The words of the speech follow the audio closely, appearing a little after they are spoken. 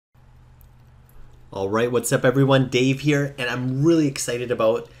All right, what's up everyone? Dave here, and I'm really excited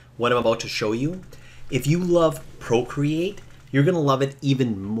about what I'm about to show you. If you love Procreate, you're gonna love it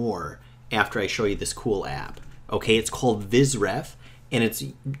even more after I show you this cool app. Okay, it's called Vizref, and it's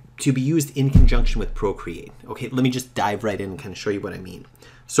to be used in conjunction with Procreate. Okay, let me just dive right in and kind of show you what I mean.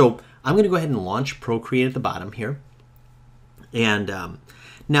 So I'm gonna go ahead and launch Procreate at the bottom here. And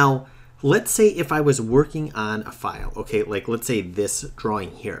now, let's say if I was working on a file, okay, like let's say this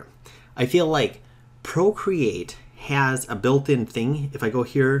drawing here. I feel like Procreate has a built-in thing. If I go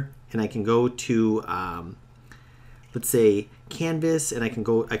here and I can go to, let's say Canvas, and I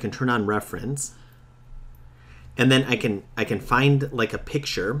can turn on reference, and then I can find like a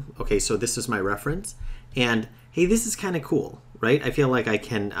picture. Okay, so this is my reference, and hey, this is kind of cool, right? I feel like I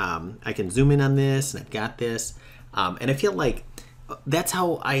can zoom in on this, and I've got this, and I feel like that's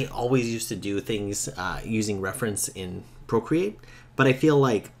how I always used to do things using reference in Procreate, but I feel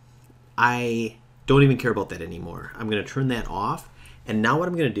like I don't even care about that anymore. I'm going to turn that off, and now what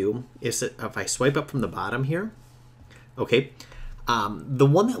I'm going to do is if I swipe up from the bottom here, okay, the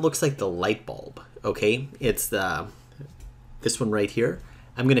one that looks like the light bulb, okay, it's this one right here.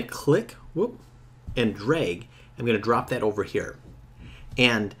 I'm going to click, whoop, and drag. I'm going to drop that over here,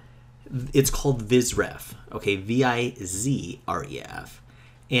 and it's called Vizref, okay, V-I-Z-R-E-F,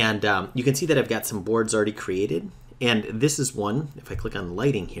 and you can see that I've got some boards already created, and this is one. If I click on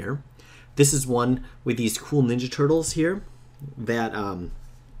lighting here, this is one with these cool Ninja Turtles here that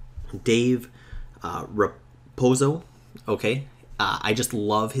Dave Raposo, okay, I just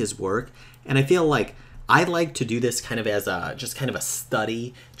love his work, and I feel like I like to do this kind of as a just kind of a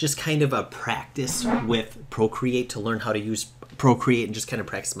study, just kind of a practice with Procreate to learn how to use Procreate and just kind of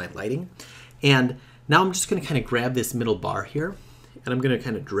practice my lighting. And now I'm just going to kind of grab this middle bar here, and I'm going to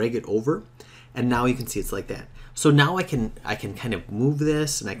kind of drag it over, and now you can see it's like that. So now I can kind of move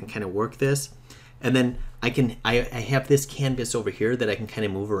this, and I can kind of work this, and then I have this canvas over here that I can kind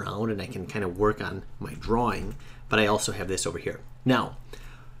of move around, and I can kind of work on my drawing, but I also have this over here. Now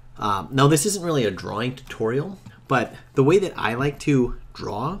this isn't really a drawing tutorial, but the way that I like to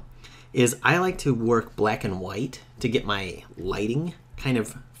draw is I like to work black and white to get my lighting kind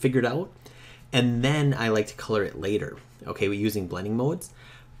of figured out, and then I like to color it later, okay, using blending modes.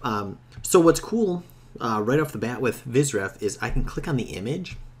 So what's cool right off the bat with Vizref is I can click on the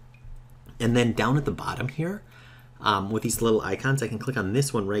image, and then down at the bottom here with these little icons, I can click on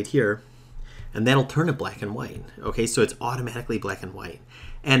this one right here, and that'll turn it black and white. Okay, so it's automatically black and white.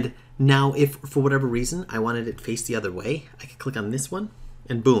 And now if for whatever reason I wanted it face the other way, I could click on this one,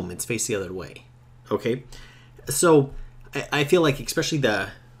 and boom, it's face the other way. Okay, so I feel like especially the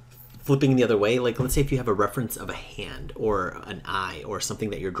flipping the other way, like let's say if you have a reference of a hand or an eye or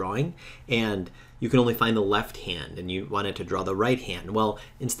something that you're drawing, and you can only find the left hand and you wanted to draw the right hand. Well,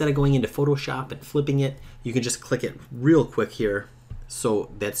 instead of going into Photoshop and flipping it, you can just click it real quick here.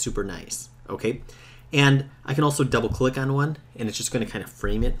 So that's super nice, okay? And I can also double click on one, and it's just going to kind of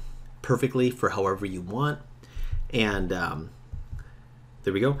frame it perfectly for however you want. And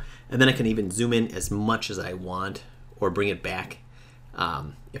there we go. And then I can even zoom in as much as I want, or bring it back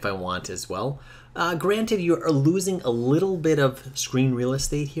if I want as well. Granted, you are losing a little bit of screen real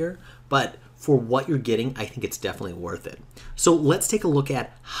estate here, but for what you're getting, I think it's definitely worth it. So let's take a look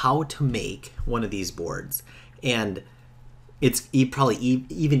at how to make one of these boards. And it's probably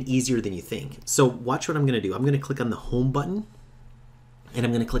even easier than you think. So watch what I'm going to do. I'm going to click on the home button, and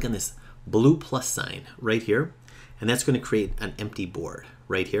I'm going to click on this blue plus sign right here, and that's going to create an empty board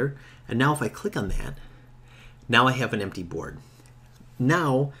right here. And now if I click on that, now I have an empty board.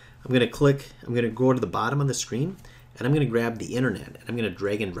 Now I'm going to go to the bottom of the screen, and I'm going to grab the internet, and I'm going to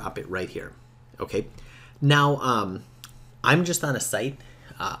drag and drop it right here. Okay. Now I'm just on a site,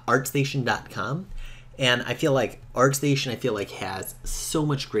 artstation.com. And I feel like ArtStation has so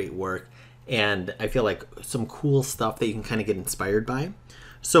much great work, and I feel like some cool stuff that you can kind of get inspired by.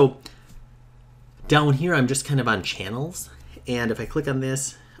 So down here, I'm just kind of on channels, and if I click on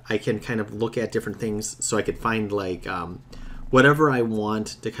this, I can kind of look at different things. So I could find like whatever I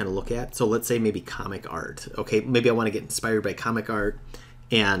want to kind of look at. So let's say maybe comic art. Okay, maybe I want to get inspired by comic art,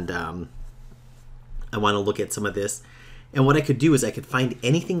 and I want to look at some of this. And what I could do is I could find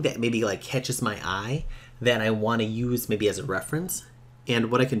anything that maybe like catches my eye that I want to use maybe as a reference.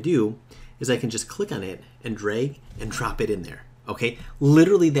 And what I can do is I can just click on it and drag and drop it in there. Okay,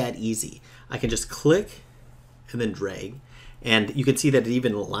 literally that easy. I can just click and then drag, and you can see that it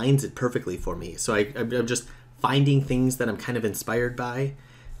even aligns it perfectly for me. So I'm just finding things that I'm kind of inspired by,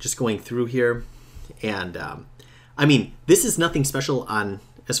 just going through here. And I mean, this is nothing special on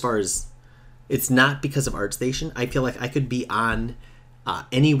as far as It's not because of ArtStation. I feel like I could be on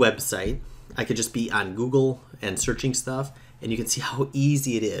any website I could just be on Google and searching stuff, and you can see how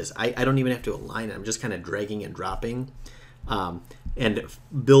easy it is. I don't even have to align it. I'm just kind of dragging and dropping and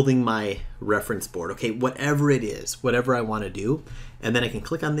building my reference board. Okay, whatever it is, whatever I want to do. And then I can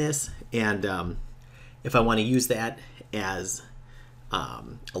click on this, and if I want to use that as a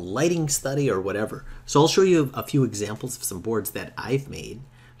lighting study or whatever. So I'll show you a few examples of some boards that I've made.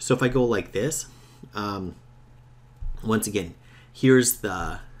 So if I go like this, once again, here's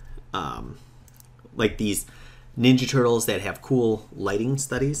the like these Ninja Turtles that have cool lighting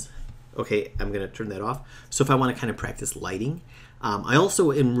studies. Okay, I'm gonna turn that off. So if I want to kind of practice lighting, I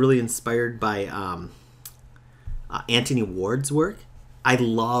also am really inspired by Anthony Ward's work. I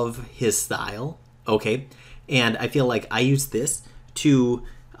love his style. Okay, and I feel like I use this to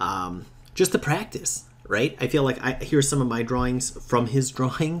just to practice, right? I feel like here's some of my drawings from his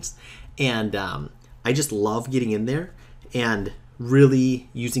drawings, and I just love getting in there and really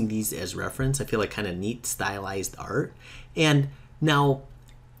using these as reference. I feel like kind of neat stylized art. And now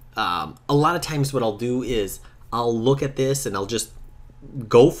a lot of times what I'll do is I'll look at this and I'll just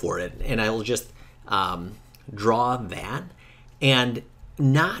go for it, and I'll just draw that, and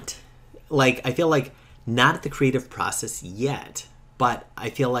not like, I feel like not at the creative process yet, but I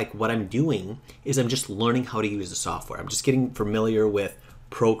feel like what I'm doing is I'm just learning how to use the software. I'm just getting familiar with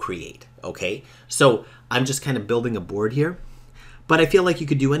Procreate, okay? So I'm just kind of building a board here, but I feel like you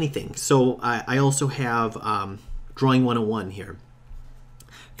could do anything. So I also have Drawing 101 here.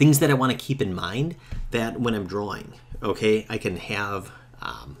 Things that I want to keep in mind that when I'm drawing, okay, I can have,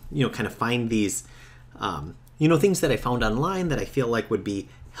 you know, kind of find these, you know, things that I found online that I feel like would be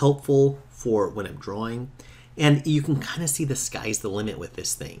helpful for when I'm drawing. And you can kind of see the sky's the limit with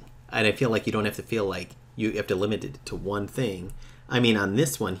this thing. And I feel like you don't have to feel like you have to limit it to one thing. I mean, on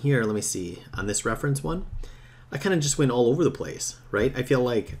this one here, let me see, on this reference one, I kind of just went all over the place, right? I feel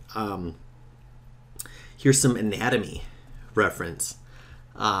like here's some anatomy reference.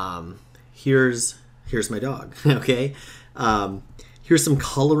 Here's my dog, okay? Here's some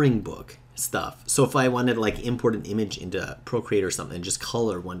coloring book stuff. So if I wanted to like import an image into Procreate or something and just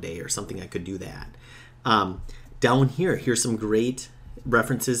color one day or something, I could do that. Down here, here's some great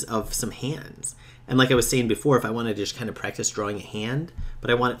references of some hands. And like I was saying before, if I wanted to just kind of practice drawing a hand,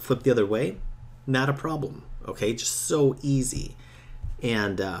 but I want it flipped the other way, not a problem, okay? Just so easy.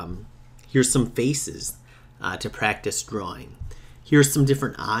 And here's some faces to practice drawing. Here's some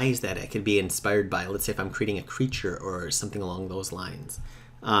different eyes that I could be inspired by. Let's say if I'm creating a creature or something along those lines.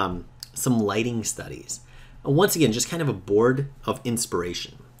 Some lighting studies. Once again, just kind of a board of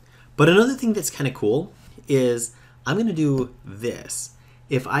inspiration. But another thing that's kind of cool is I'm going to do this.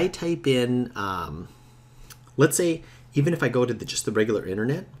 If I type in, let's say, even if I go to just the regular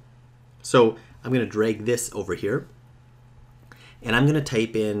internet, so I'm going to drag this over here, and I'm going to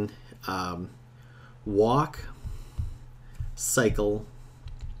type in walk cycle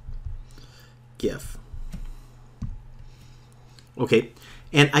GIF. Okay,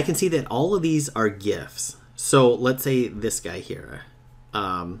 and I can see that all of these are GIFs. So let's say this guy here.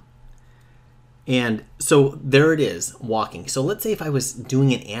 And so there it is, walking. So let's say if I was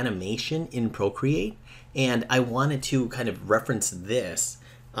doing an animation in Procreate and I wanted to kind of reference this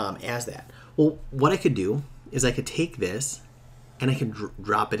as that. Well, what I could do is I could take this and I could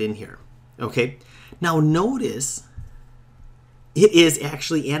drop it in here. Okay, now notice it is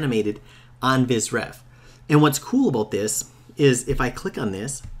actually animated on Vizref. And what's cool about this is if I click on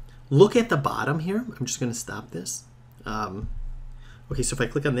this, look at the bottom here. I'm just going to stop this. Okay, so if I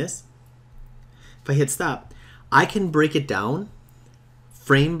click on this, if I hit stop, I can break it down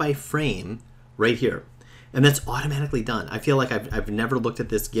frame by frame right here. And that's automatically done. I feel like I've never looked at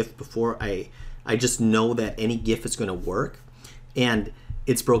this GIF before. I just know that any GIF is going to work, and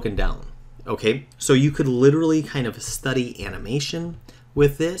it's broken down. Okay, so you could literally kind of study animation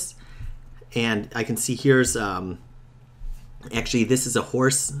with this. And I can see here's, actually this is a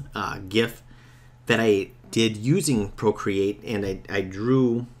horse GIF that I did using Procreate, and I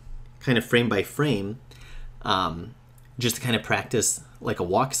drew kind of frame by frame just to kind of practice like a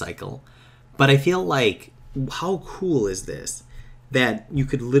walk cycle. But I feel like, how cool is this? That you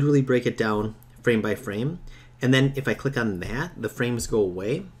could literally break it down frame by frame, and then if I click on that, the frames go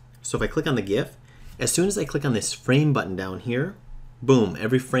away. So if I click on the GIF, as soon as I click on this frame button down here, boom,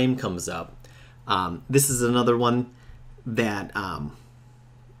 every frame comes up. This is another one that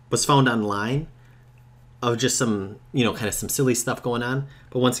was found online of just some, you know, kind of some silly stuff going on.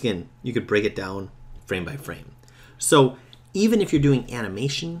 But once again, you could break it down frame by frame. So even if you're doing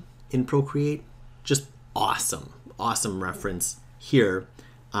animation in Procreate, just awesome, awesome reference here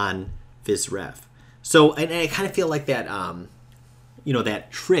on Vizref. So, and I kind of feel like that, you know,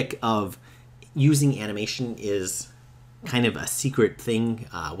 that trick of using animation is kind of a secret thing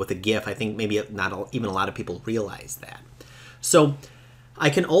with a GIF. I think maybe not even a lot of people realize that. So I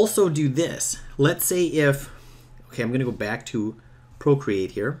can also do this. Let's say if, okay, I'm going to go back to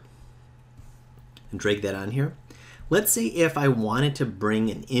Procreate here and drag that on here. Let's say if I wanted to bring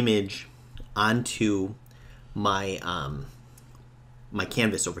an image onto my my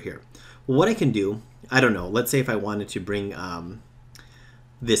canvas over here. Well, what I can do, I don't know, let's say if I wanted to bring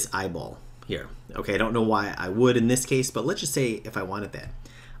this eyeball here. Okay, I don't know why I would in this case, but let's just say if I wanted that.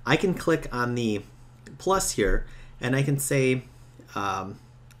 I can click on the plus here and I can say,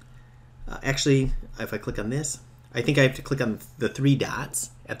 actually, if I click on this, I think I have to click on the 3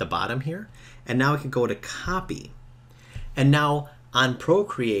 dots at the bottom here, and now I can go to copy. And now on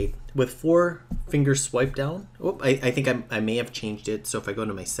Procreate, with 4 fingers swipe down, I think I may have changed it. So if I go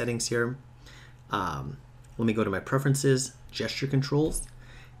to my settings here, let me go to my preferences, gesture controls,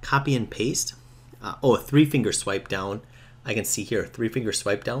 copy and paste. 3 finger swipe down. I can see here, 3 finger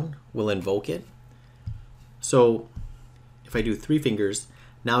swipe down will invoke it. So if I do 3 fingers,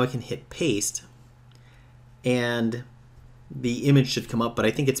 now I can hit paste and the image should come up, but I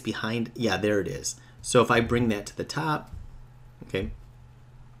think it's behind. Yeah, there it is. So if I bring that to the top, okay.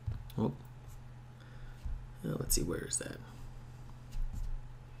 Oh, let's see, where is that?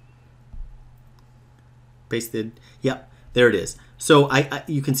 Pasted. Yep, there it is. So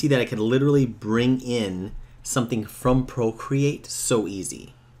you can see that I can literally bring in something from Procreate so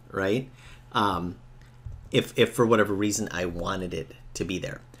easy, right? If for whatever reason I wanted it to be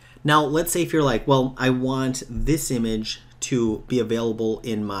there. Now, let's say if you're like, well, I want this image to be available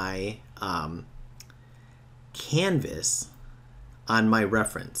in my canvas on my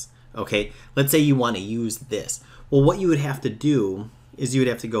reference. Okay, let's say you want to use this. Well, what you would have to do is you would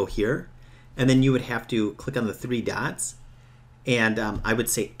have to go here, and then you would have to click on the 3 dots, and I would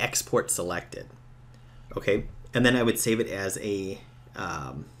say export selected. Okay, and then I would save it as a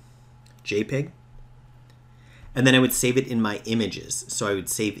JPEG, and then I would save it in my images. So I would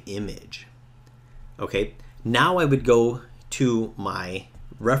save image. Okay, now I would go to my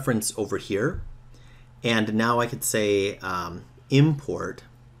reference over here, and now I could say import,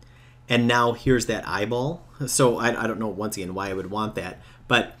 and now here's that eyeball. So I don't know, once again, why I would want that,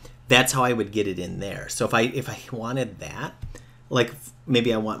 but that's how I would get it in there. So if I wanted that, like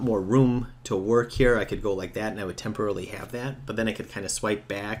maybe I want more room to work here, I could go like that and I would temporarily have that, but then I could kind of swipe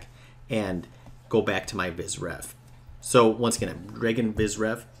back and go back to my Vizref. So once again, I'm dragging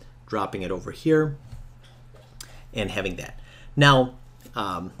Vizref, dropping it over here, and having that. Now,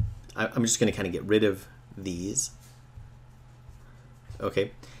 I'm just going to kind of get rid of these.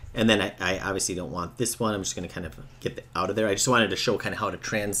 Okay, and then I obviously don't want this one. I'm just going to kind of get out of there. I just wanted to show kind of how to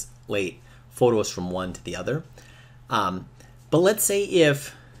translate photos from one to the other. But let's say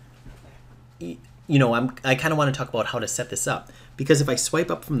if, you know, I kind of want to talk about how to set this up, because if I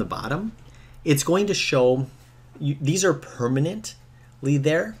swipe up from the bottom, it's going to show you, these are permanently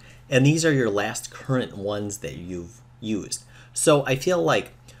there, and these are your last current ones that you've used. So I feel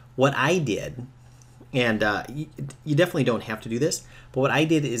like what I did, and you definitely don't have to do this, but what I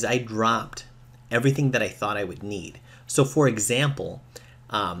did is I dropped everything that I thought I would need. So for example,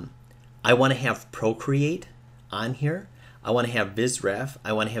 I want to have Procreate on here. I want to have Vizref.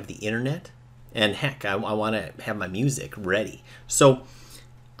 I want to have the internet. And heck, I want to have my music ready. So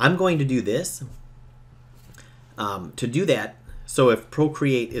I'm going to do this. To do that, so if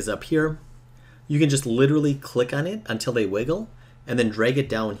Procreate is up here, you can just literally click on it until they wiggle, and then drag it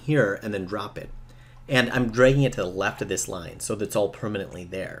down here and then drop it. And I'm dragging it to the left of this line so that's all permanently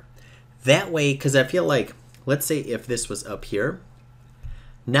there. That way, because I feel like, let's say if this was up here,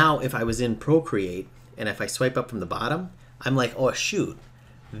 now if I was in Procreate and if I swipe up from the bottom, I'm like, oh shoot,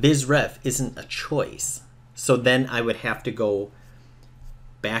 Vizref isn't a choice. So then I would have to go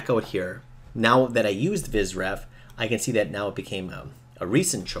back out here. Now that I used Vizref, I can see that now it became a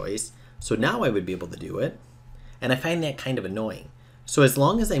recent choice. So now I would be able to do it. And I find that kind of annoying. So as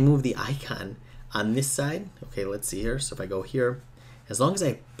long as I move the icon on this side, okay, let's see here. So if I go here, as long as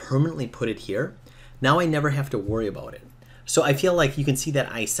I permanently put it here, now I never have to worry about it. So I feel like you can see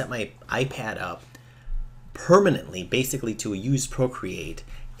that I set my iPad up permanently, basically to use Procreate,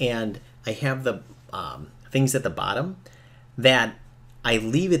 and I have the things at the bottom that I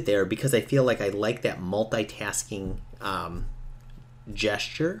leave it there because I feel like I like that multitasking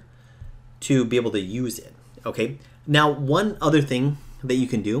gesture to be able to use it. Okay, now one other thing that you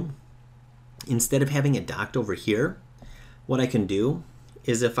can do, instead of having it docked over here, what I can do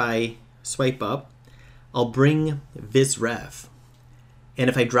is if I swipe up, I'll bring Vizref, and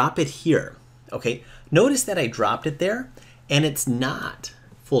if I drop it here, okay, notice that I dropped it there and it's not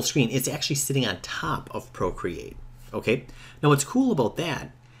full screen. It's actually sitting on top of Procreate. Okay. Now what's cool about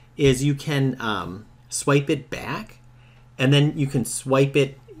that is you can swipe it back, and then you can swipe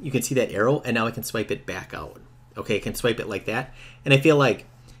it. You can see that arrow, and now I can swipe it back out. Okay, I can swipe it like that, and I feel like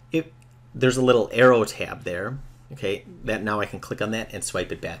there's a little arrow tab there. Okay, that now I can click on that and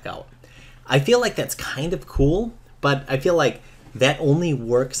swipe it back out. I feel like that's kind of cool, but I feel like that only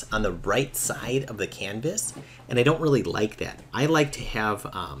works on the right side of the canvas, and I don't really like that. I like to have,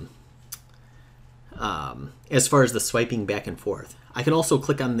 as far as the swiping back and forth, I can also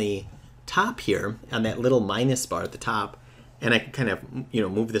click on the top here, on that little minus bar at the top, and I can kind of,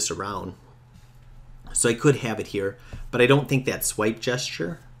 move this around. So I could have it here, but I don't think that swipe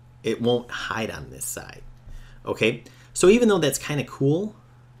gesture, it won't hide on this side. Okay, so even though that's kind of cool,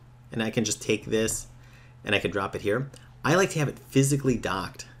 and I can just take this and I can drop it here, I like to have it physically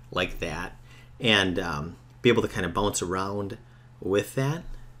docked like that and be able to kind of bounce around with that.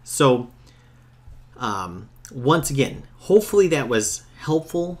 So once again, hopefully that was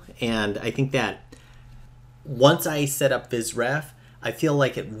helpful, and I think that once I set up Vizref, I feel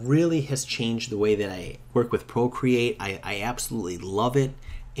like it really has changed the way that I work with Procreate. I absolutely love it.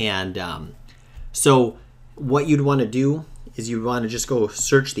 And so what you'd want to do is you'd want to just go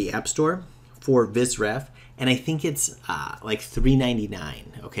search the App Store for Vizref, and I think it's like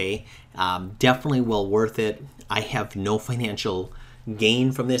 $3.99. Okay, definitely well worth it. I have no financial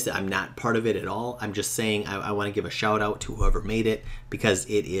gain from this. I'm not part of it at all. I'm just saying I want to give a shout out to whoever made it because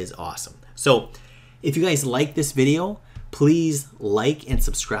it is awesome. So if you guys like this video, please like and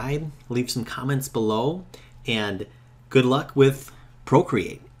subscribe, leave some comments below, and good luck with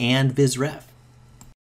Procreate and Vizref.